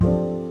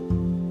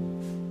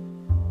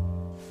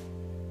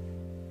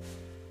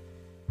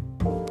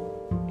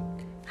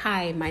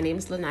Hi, my name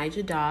is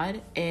Lanija Dodd,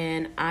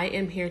 and I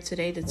am here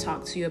today to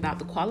talk to you about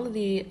the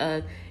quality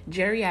of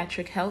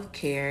geriatric health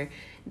care,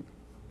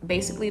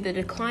 basically the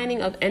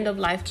declining of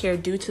end-of-life care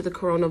due to the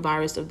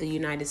coronavirus of the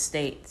United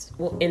States,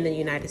 in the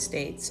United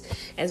States.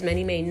 As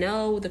many may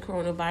know, the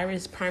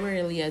coronavirus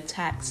primarily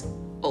attacks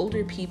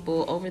older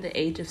people over the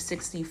age of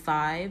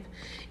 65,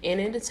 and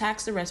it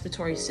attacks the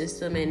respiratory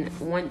system, and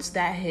once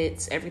that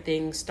hits,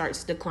 everything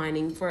starts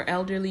declining for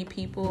elderly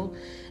people.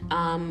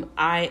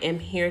 I am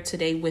here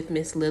today with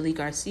Miss Lily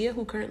Garcia,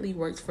 who currently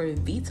works for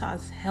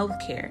Vitas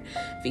Healthcare.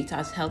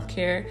 Vitas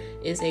Healthcare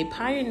is a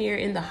pioneer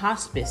in the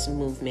hospice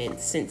movement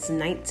since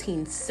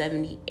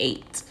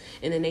 1978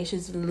 and the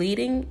nation's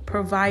leading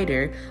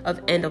provider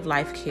of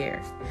end-of-life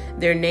care.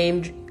 Their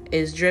name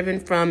is driven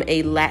from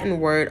a Latin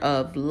word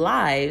of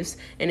lives,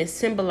 and it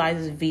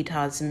symbolizes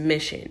Vitas'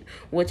 mission,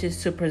 which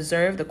is to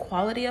preserve the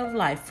quality of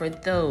life for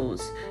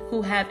those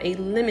who have a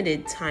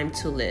limited time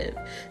to live.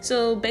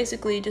 So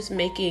basically just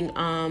making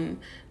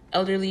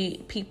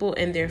elderly people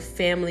and their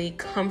family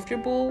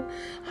comfortable.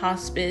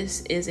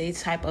 Hospice is a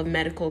type of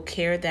medical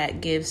care that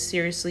gives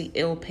seriously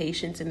ill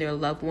patients and their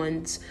loved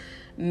ones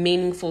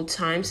meaningful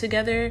time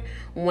together,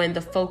 when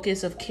the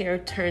focus of care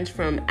turns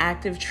from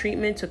active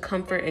treatment to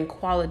comfort and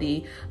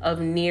quality of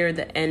near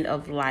the end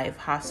of life.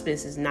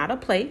 Hospice is not a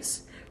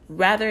place.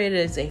 Rather, it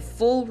is a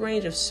full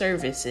range of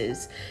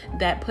services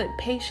that put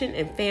patient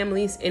and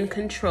families in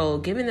control,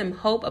 giving them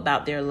hope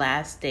about their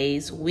last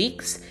days,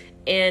 weeks,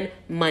 and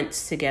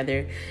months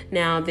together.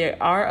 Now, there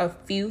are a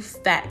few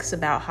facts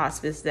about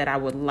hospice that I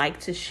would like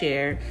to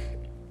share,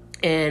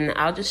 and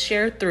I'll just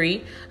share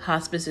 3.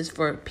 Hospice is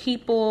for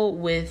people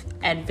with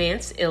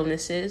advanced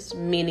illnesses,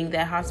 meaning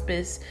that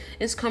hospice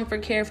is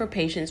comfort care for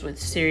patients with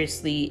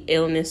seriously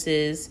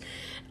illnesses,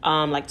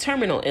 like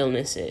terminal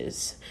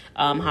illnesses.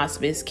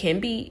 Hospice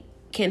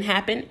can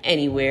happen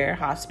anywhere.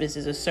 Hospice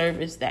is a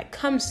service that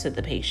comes to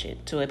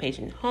a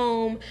patient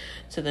home,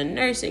 to the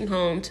nursing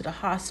home, to the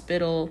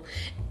hospital.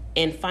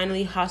 And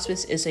finally,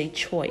 hospice is a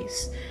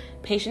choice.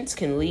 Patients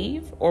can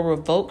leave or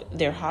revoke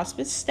their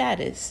hospice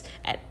status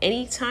at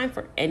any time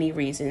for any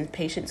reason.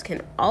 Patients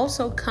can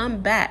also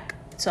come back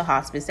to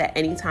hospice at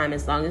any time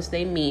as long as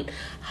they meet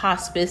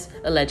hospice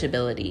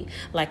eligibility.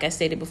 Like I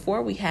stated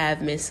before, we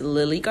have Miss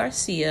Lily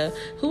Garcia,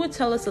 who will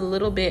tell us a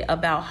little bit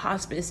about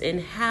hospice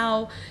and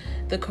how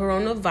the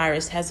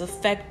coronavirus has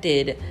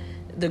affected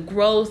the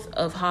growth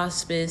of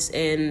hospice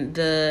and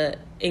the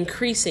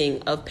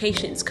increasing of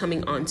patients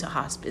coming onto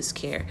hospice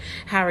care.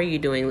 How are you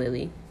doing,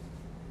 Lily?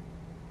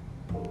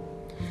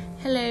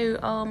 Hello,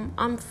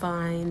 I'm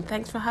fine.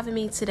 Thanks for having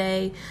me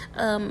today.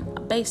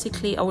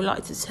 Basically, I would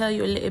like to tell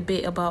you a little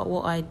bit about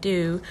what I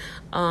do.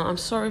 I'm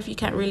sorry if you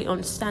can't really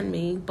understand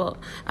me, but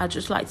I'd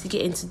just like to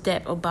get into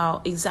depth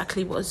about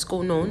exactly what's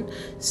going on.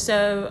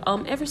 So,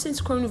 ever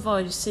since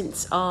coronavirus,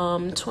 since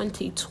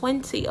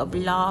 2020 of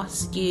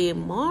last year,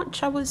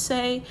 March, I would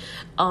say,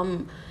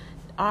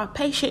 our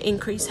patient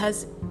increase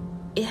has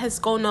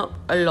gone up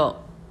a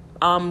lot.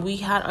 We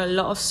had a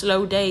lot of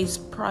slow days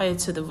prior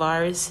to the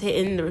virus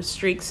hitting the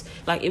streaks.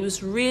 Like, it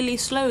was really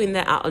slow in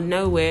that out of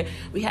nowhere.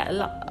 We had a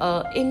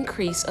lot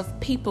increase of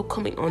people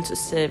coming onto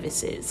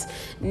services.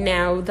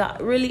 Now,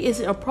 that really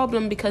isn't a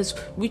problem because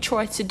we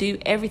try to do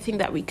everything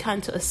that we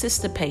can to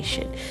assist the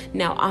patient.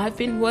 Now, I've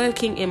been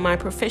working in my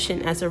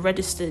profession as a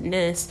registered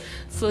nurse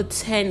for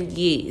 10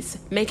 years,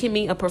 making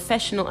me a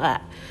professional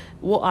at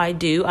what I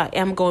do. I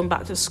am going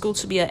back to school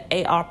to be an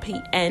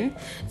ARPN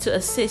to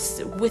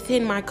assist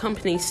within my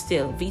company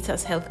still.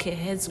 Vitas Healthcare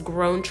has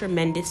grown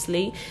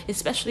tremendously,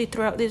 especially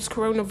throughout this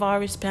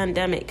coronavirus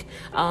pandemic.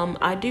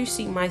 I do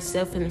see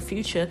myself in the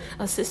future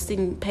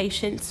assisting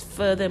patients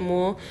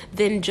furthermore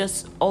than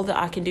just all that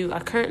I can do. I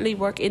currently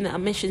work in the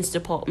admissions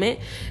department,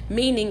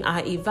 meaning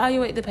I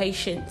evaluate the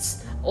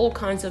patients, all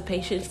kinds of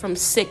patients, from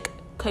sick,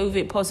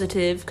 COVID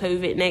positive,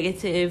 COVID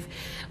negative,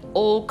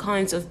 all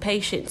kinds of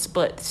patients.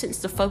 But since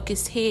the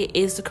focus here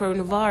is the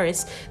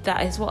coronavirus,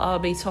 that is what I'll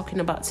be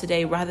talking about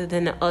today, rather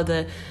than the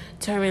other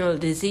terminal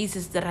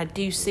diseases that I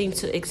do seem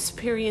to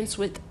experience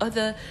with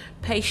other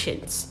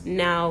patients.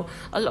 Now,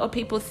 a lot of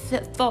people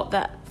thought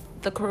that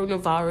the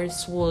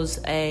coronavirus was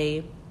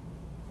a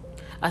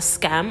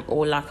scam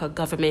or like a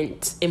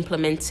government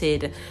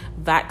implemented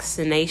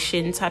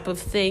vaccination type of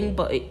thing,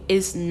 but it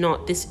is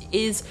not. This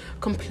is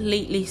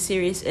completely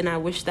serious, and I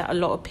wish that a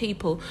lot of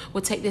people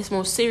would take this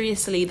more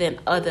seriously than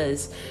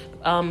others.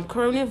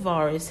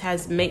 Coronavirus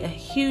has made a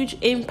huge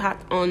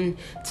impact on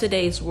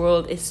today's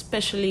world,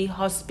 especially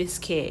hospice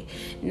care.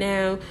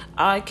 Now,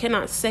 I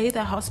cannot say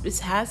that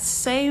hospice has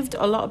saved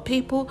a lot of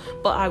people,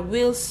 but I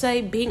will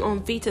say, being on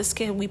Vitas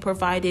Care, we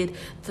provided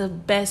the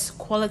best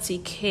quality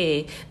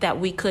care that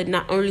we could,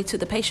 not only to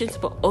the patients,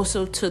 but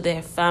also to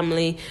their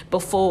family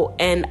before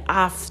and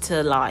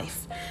after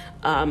life.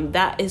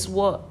 That is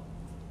what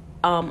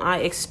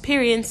I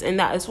experienced, and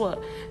that is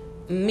what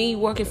me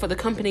working for the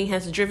company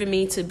has driven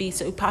me to be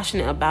so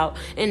passionate about,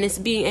 and it's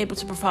being able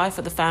to provide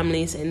for the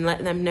families and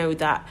let them know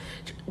that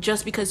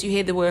just because you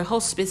hear the word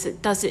hospice,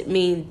 it doesn't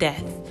mean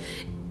death.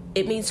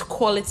 It means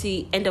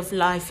quality end of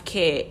life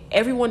care.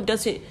 Everyone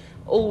doesn't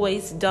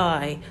always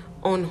die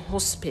on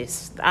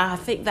hospice. I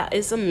think that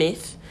is a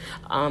myth.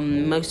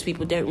 Most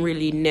people don't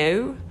really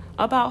know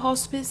about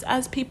hospice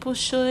as people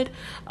should.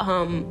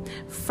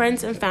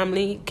 Friends and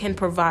family can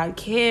provide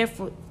care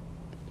for.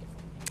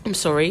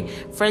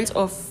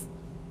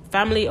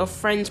 Family or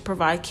friends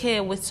provide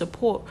care with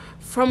support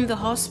from the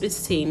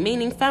hospice team,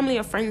 meaning family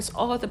or friends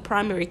are the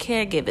primary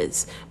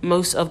caregivers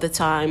most of the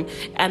time,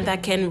 and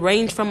that can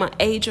range from an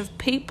age of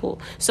people.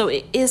 So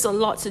it is a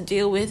lot to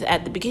deal with.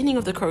 At the beginning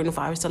of the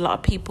coronavirus, a lot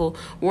of people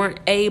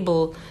weren't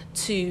able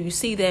to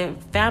see their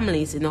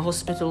families in the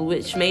hospital,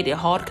 which made it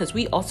hard because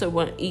we also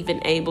weren't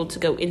even able to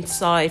go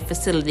inside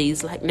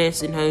facilities like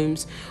nursing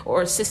homes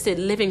or assisted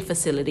living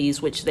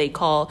facilities, which they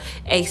call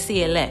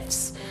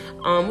ACLFs.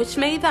 Which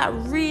made that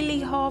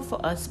really hard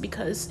for us,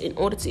 because in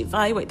order to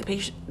evaluate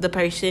the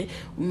patient,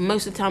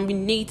 most of the time we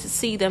need to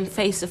see them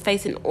face to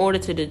face in order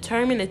to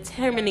determine a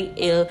terminally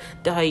ill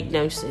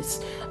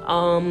diagnosis.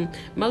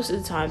 Most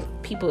of the time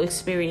people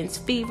experience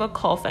fever,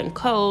 cough and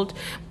cold,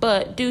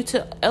 but due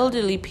to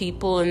elderly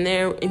people and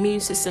their immune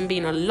system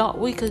being a lot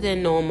weaker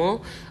than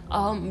normal,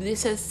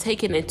 this has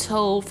taken a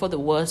toll for the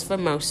worse for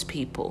most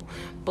people.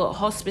 But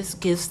hospice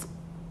gives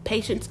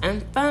patients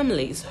and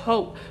families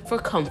hope for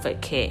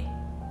comfort care.